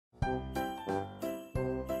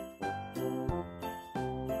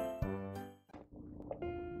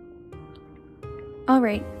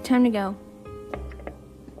Alright, time to go.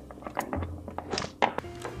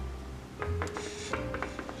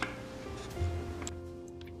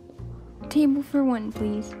 Table for one,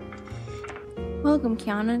 please. Welcome,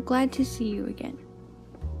 Kiana. Glad to see you again.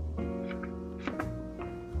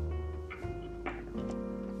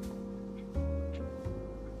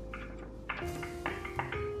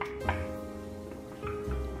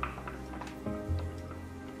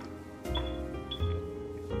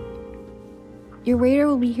 Your waiter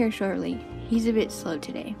will be here shortly. He's a bit slow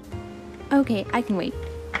today. Okay, I can wait.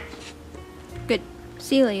 Good.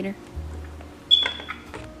 See you later.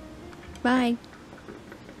 Bye.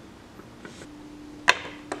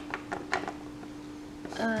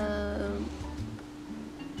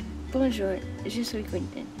 Bonjour. Je suis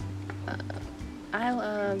Quentin.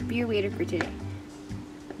 I'll be your waiter for today.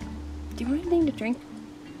 Do you want anything to drink?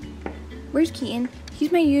 Where's Keaton?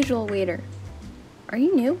 He's my usual waiter. Are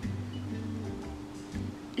you new?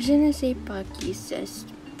 Je ne sais pas qui c'est,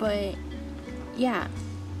 but yeah,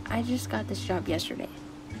 I just got this job yesterday.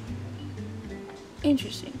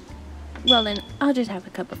 Interesting. Well then, I'll just have a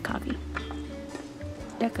cup of coffee.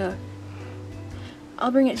 D'accord. I'll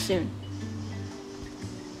bring it soon.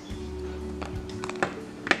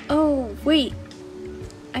 Oh, wait!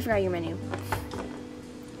 I forgot your menu.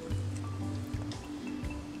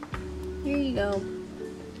 Here you go.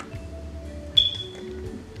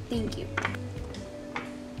 Thank you.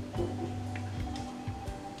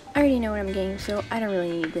 I already know what I'm getting, so I don't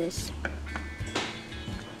really need this.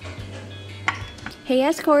 Hey,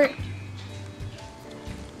 escort!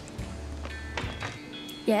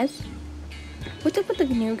 Yes? What's up with the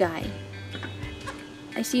new guy?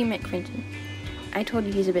 I see you met Quentin. I told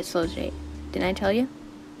you he's a bit slow today. Didn't I tell you?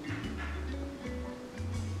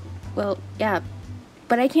 Well, yeah,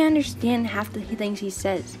 but I can't understand half the things he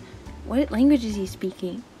says. What language is he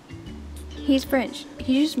speaking? He's French.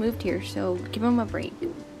 He just moved here, so give him a break.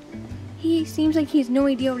 He seems like he has no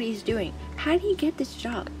idea what he's doing. How did he get this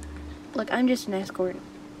job? Look, I'm just an escort.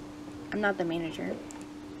 I'm not the manager.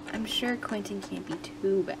 I'm sure Quentin can't be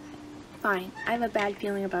too bad. Fine, I have a bad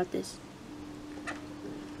feeling about this.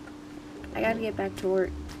 I gotta get back to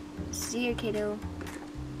work. See you, kiddo.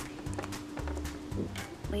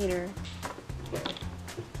 Later.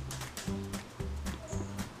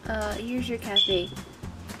 Here's your cafe.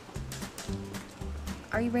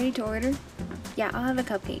 Are you ready to order? Yeah, I'll have a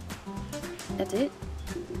cupcake. That's it?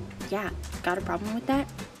 Yeah, got a problem with that?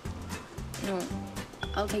 No,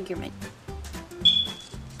 I'll take your menu.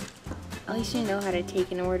 At least you know how to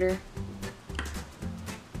take an order.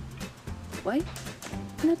 What?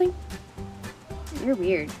 Nothing? You're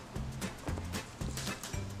weird.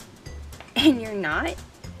 And you're not?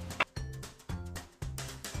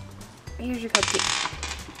 Here's your cupcake.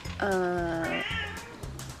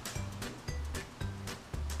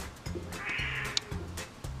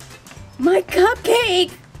 My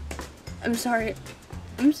cupcake! I'm sorry.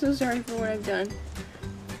 I'm so sorry for what I've done.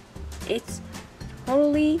 It's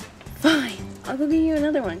totally fine. I'll go get you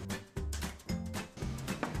another one.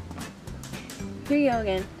 Here you go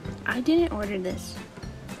again. I didn't order this.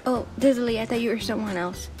 Oh, Dizzly, I thought you were someone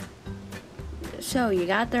else. So, you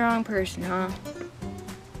got the wrong person, huh?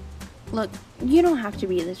 Look, you don't have to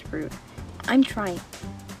be this rude. I'm trying.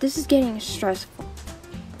 This is getting stressful.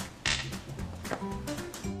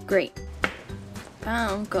 Great.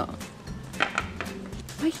 I'll go.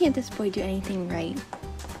 Why can't this boy do anything right?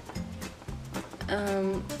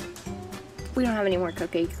 We don't have any more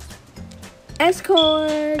cupcakes.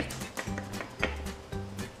 Escort!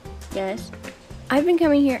 Yes? I've been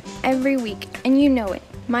coming here every week, and you know it.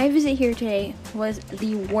 My visit here today was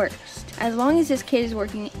the worst. As long as this kid is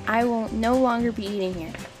working, I will no longer be eating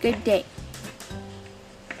here. Good day.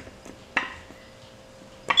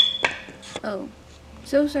 Oh,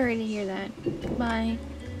 so sorry to hear that. Bye.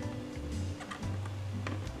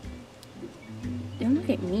 Don't look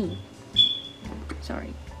at me.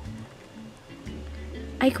 Sorry.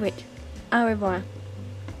 I quit. Au revoir.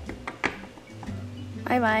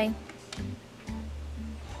 Bye-bye.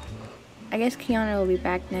 I guess Kiana will be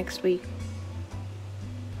back next week.